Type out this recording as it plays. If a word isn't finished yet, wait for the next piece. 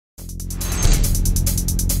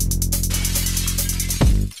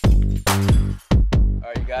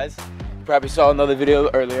guys, you probably saw another video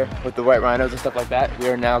earlier with the white rhinos and stuff like that. We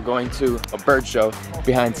are now going to a bird show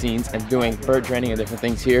behind scenes and doing bird training and different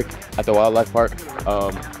things here at the wildlife park.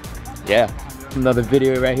 Yeah, another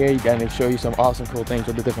video right here. You gotta show you some awesome cool things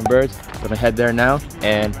with the different birds. I'm gonna head there now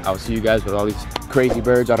and I'll see you guys with all these crazy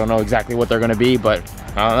birds. I don't know exactly what they're gonna be, but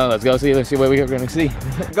I don't know. Let's go see. Let's see what we're gonna see.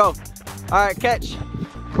 Go. All right, catch.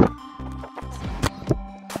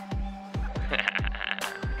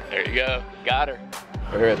 There you go. Got her.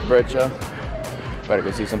 We're here at the bird show. Better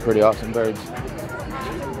go see some pretty awesome birds.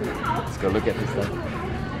 Let's go look at this thing.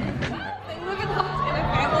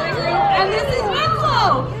 And this is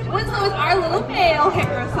Winslow. Winslow is our little male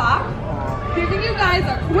hair sock. Giving you guys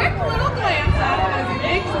a quick little glance at it as he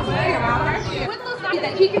makes his way around our field. Winslow's something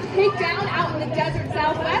that he can take down out in the desert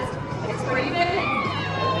Southwest. It's pretty big.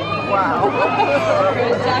 Wow.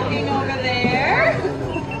 Good ducking over there.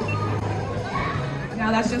 Now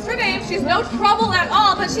that's just her name. She's no trouble at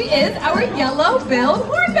all, but she is our yellow-billed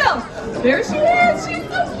hornbill. There she is. She's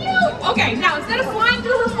so cute. Okay, now instead of flying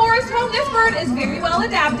through her forest home, this bird is very well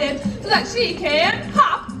adapted so that she can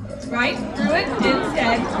hop right through it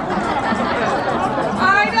instead.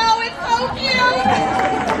 I know, it's so cute.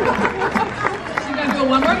 She's gonna do it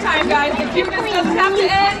one more time, guys. The cuteness doesn't have to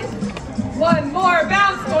end. One more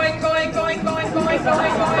bounce. Going, going, going, going, going,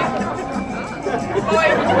 going, going.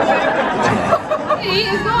 She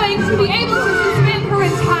is going to be able to suspend her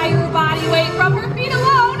entire body weight from her feet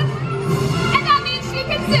alone, and that means she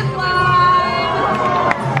can zip line.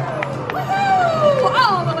 Woohoo!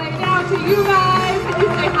 All the way down to you guys. Can you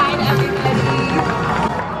say hi to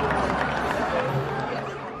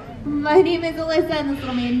everybody? My name is Alyssa, and this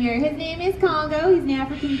little man here, his name is Congo. He's an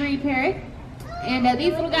African grey parrot. And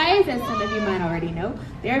these little guys, as some of you might already know,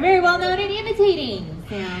 they are very well known at imitating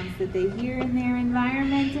sounds that they hear in their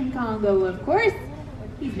environment. And Congo, of course,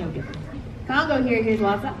 he's no different. Congo here hears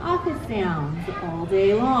lots of office sounds all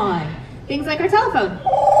day long. Things like our telephone.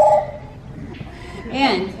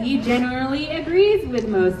 And he generally agrees with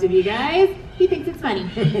most of you guys. He thinks it's funny.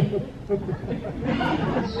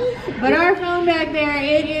 But our phone back there,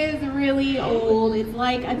 it is really old. It's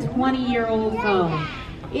like a 20-year-old phone.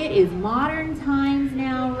 It is modern times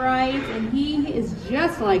now, right? And he is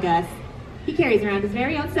just like us. He carries around his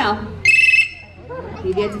very own cell.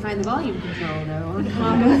 You've yet to find the volume control, though, on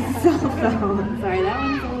Congo's cell phone. Sorry, that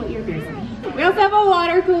one's a little ear-piercing. We also have a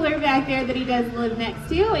water cooler back there that he does live next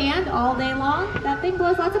to, and all day long, that thing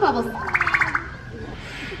blows lots of bubbles.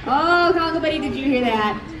 Oh, Congo buddy, did you hear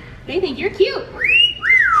that? They think you're cute.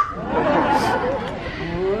 Oh,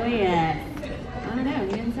 yes. I don't know,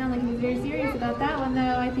 he didn't sound like he was very serious about that one,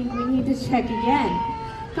 though. I think we need to check again.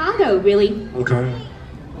 Congo, really? Okay.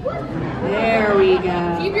 There we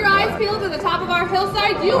go. Keep your eyes peeled to the top of our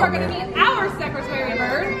hillside. You are going to meet our secretary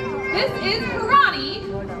bird. This is Karani.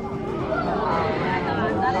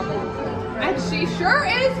 And she sure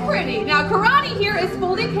is pretty. Now, Karani here is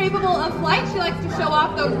fully capable of flight. She likes to show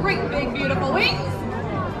off those great, big, beautiful wings.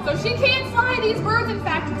 So she can fly. These birds, in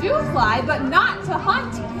fact, do fly, but not to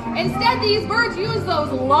hunt. Instead, these birds use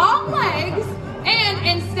those long legs, and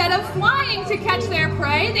instead of flying to catch their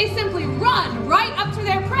prey, they simply run right up to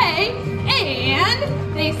their prey, and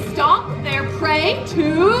they stomp their prey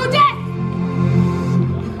to death.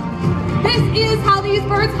 This is how these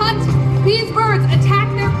birds hunt. These birds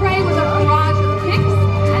attack their prey with a barrage of kicks,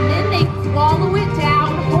 and then they swallow it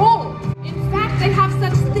down whole. In fact, they have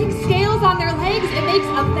such thick scales on their legs, it makes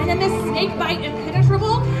a venomous snake bite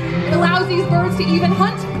impenetrable. It allows these birds to even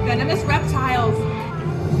hunt venomous reptiles.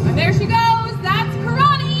 And there she goes. That's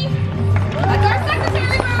Karani. That's our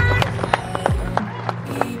secretary bird.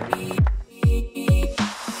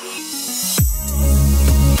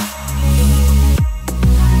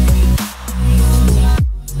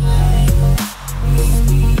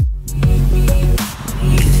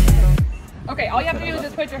 Okay, all you have to do is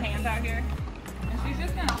just put your hands out here. And she's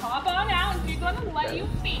just gonna hop on out and she's gonna let you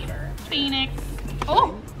feed her. Phoenix.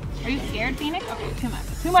 Oh, are you scared, Phoenix? Okay, too much.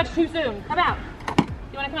 Too much too soon. Come out.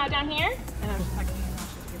 You wanna come out down here? And I'm just like,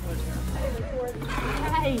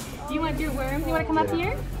 hi. Do you want your worms? You wanna come up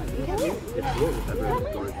here? Come here. Come here. Hey, come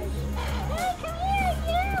here.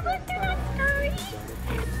 Yeah, look, they're not scurry.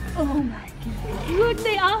 Oh my goodness. Look,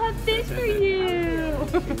 they all have fish for you.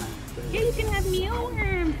 Yeah, you can have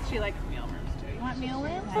mealworms. She likes mealworms too. You want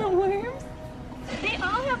mealworms? Oh, worms? They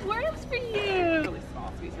all have worms for you. Really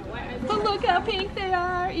small species. But look how pink they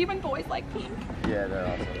are. Even boys like pink. Yeah, they're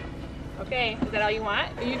awesome. Okay, is that all you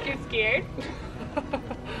want? Are you too scared?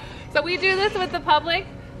 So we do this with the public.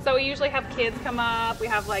 So we usually have kids come up. We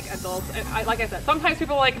have like adults. And like I said, sometimes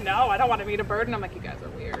people are like, no, I don't want to meet a bird. And I'm like, you guys are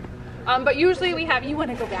weird. But usually we have, you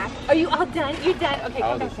want to go back? Are you all done? You're done? Okay,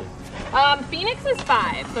 come back. Phoenix is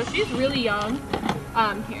 5, so she's really young.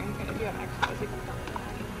 Here, you have extras.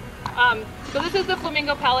 So this is the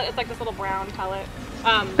flamingo pellet. It's like this little brown pellet.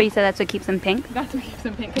 But you said that's what keeps them pink? That's what keeps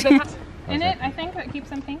them pink. Because they have in it, I think, that keeps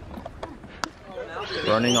them pink.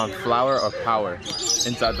 Running on flour or power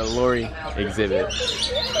inside the lorry exhibit.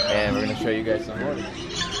 And we're going to show you guys some more. See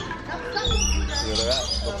where they're at.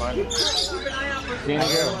 Go find them. See any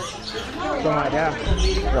girls? Yeah.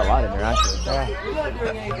 There's a lot in there actually. Yeah.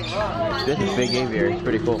 This is big aviary. It's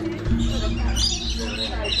pretty cool.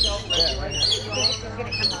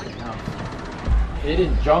 It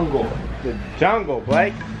is jungle. The jungle,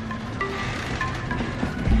 Blake.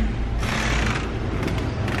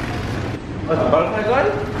 What's the butterfly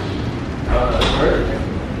garden? Bird.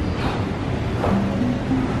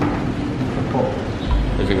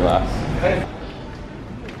 There's a glass.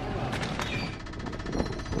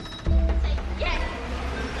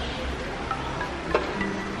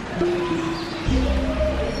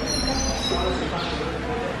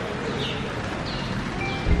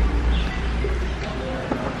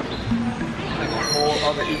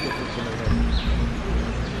 Other ecosystem in here.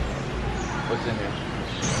 What's in here?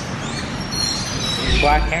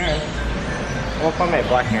 Black heron. What if I made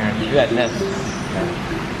black heron? Look at that nest.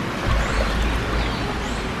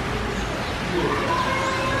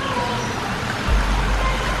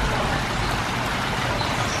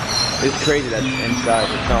 It's crazy that inside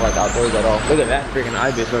it's not like outdoors at all. Look at that freaking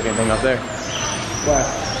ibis looking thing up there. What?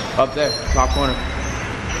 Up there, top corner.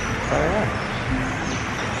 Oh yeah.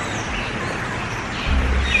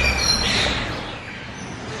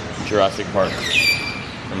 Jurassic Park,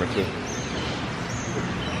 number 2.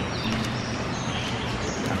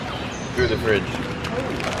 Through the fridge.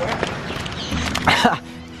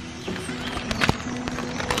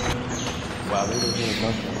 Wow, look at those little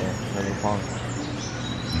mushrooms there. Really fun.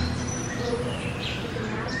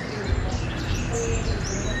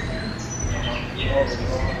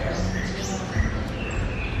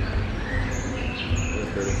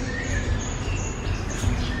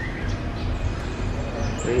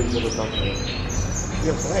 There's little something.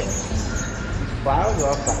 You're right. Flowers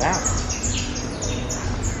are upside down.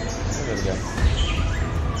 Look at that.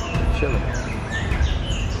 Chilling.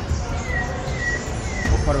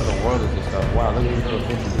 What part of the world is this stuff? Wow, look at these little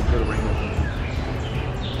fishes, these little rainbow fishes.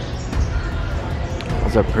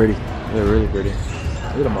 Those are pretty. They're really pretty.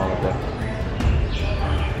 Look at them all up there.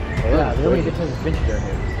 Yeah, they only get tons of fish down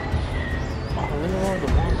here. Oh, look at all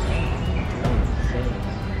the water.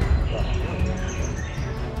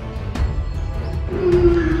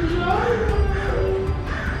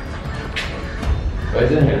 What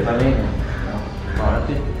is in here? Is that me? No.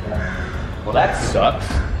 Empty? Yeah. Well, that sucks.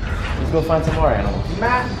 Let's go find some more animals.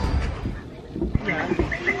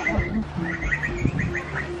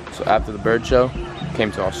 So after the bird show,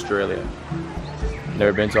 came to Australia.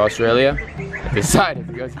 Never been to Australia? Decided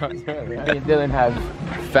to go to Australia. Me and Dylan have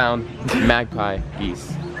found magpie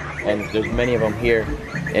geese. And there's many of them here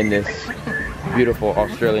in this beautiful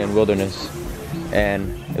Australian wilderness.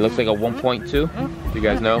 And it looks like a 1.2. You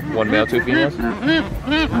guys know? 1 male, 2 females.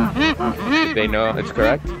 If they know it's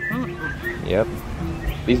correct. Yep.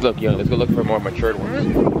 These look young. Let's go look for more matured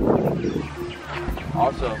ones.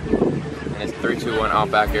 Also, in this 321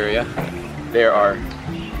 Outback area, there are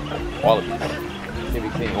wallabies. You can be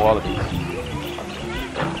seeing wallabies.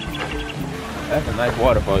 That's a nice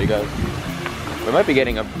waterfall, you guys. We might be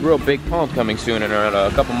getting a real big pond coming soon in around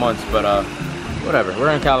a couple months, but whatever.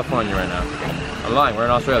 We're in California right now. I'm lying, we're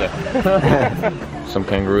in Australia. Some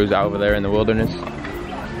kangaroos out over there in the wilderness.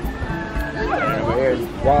 And over here is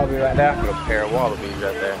wallaby right there. Little pair of wallabies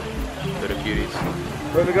right there. Little cuties.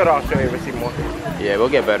 When we go to Australia, we'll see more. Yeah, we'll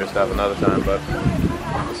get better stuff another time, but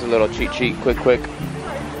this is a little cheat, quick. Quick,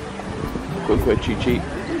 cheat. Cheat,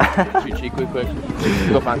 quick.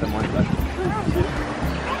 Go find some more.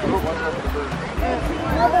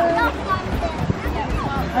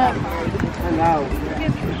 Hello.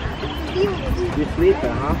 You're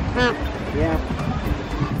sleeping, huh? Yeah.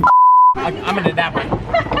 I'm into that one.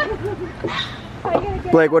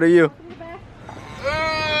 Blake, what are you?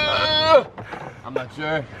 I'm not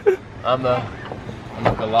sure. I'm a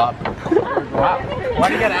galop. Wow. Why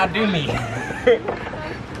do you gotta outdo me?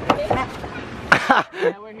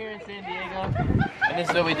 Yeah, we're here in San Diego, and this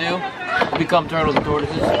is what we do. We become turtles and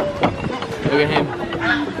tortoises. Look at him.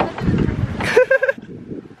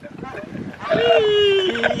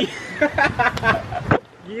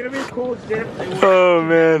 You're gonna be cool, Jeff. Oh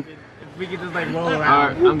man. If we could just like roll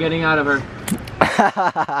around. Alright, I'm getting out of her.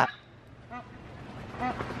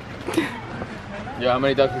 Yo, how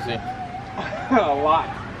many ducks you see? A lot.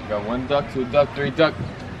 Got 1 duck, 2 duck, 3 duck,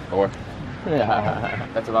 4. Yeah,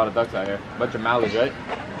 that's a lot of ducks out here. Bunch of mallards, right?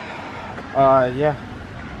 Yeah.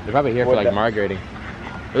 They're probably here for like What migrating.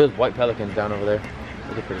 There's white pelicans down over there.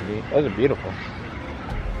 Those are pretty neat. Those are beautiful.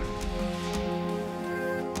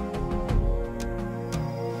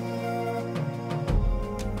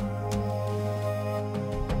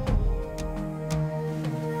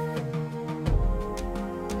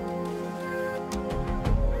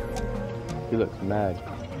 He looks mad.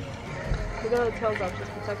 Look at the tails up,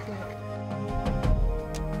 just protecting it.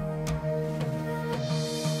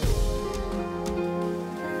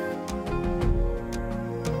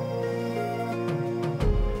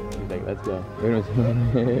 He's like, let's go.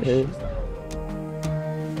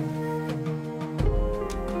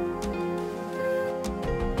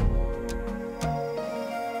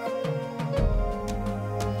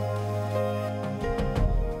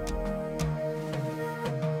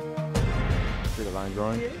 See the line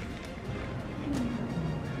drawing?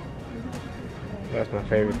 That's my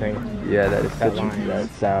favorite thing. Yeah, that is That such line. that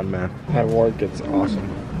sound, man. That work gets awesome.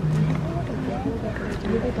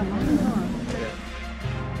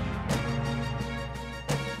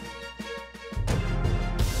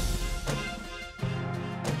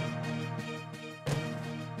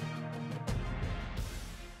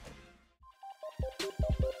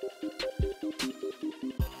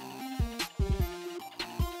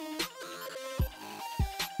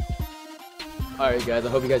 Alright guys, I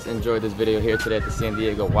hope you guys enjoyed this video here today at the San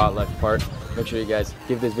Diego Wildlife Park. Make sure you guys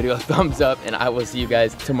give this video a thumbs up, and I will see you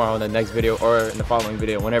guys tomorrow in the next video or in the following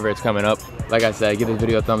video, whenever it's coming up. Like I said, give this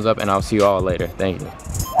video a thumbs up, and I'll see you all later. Thank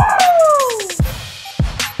you.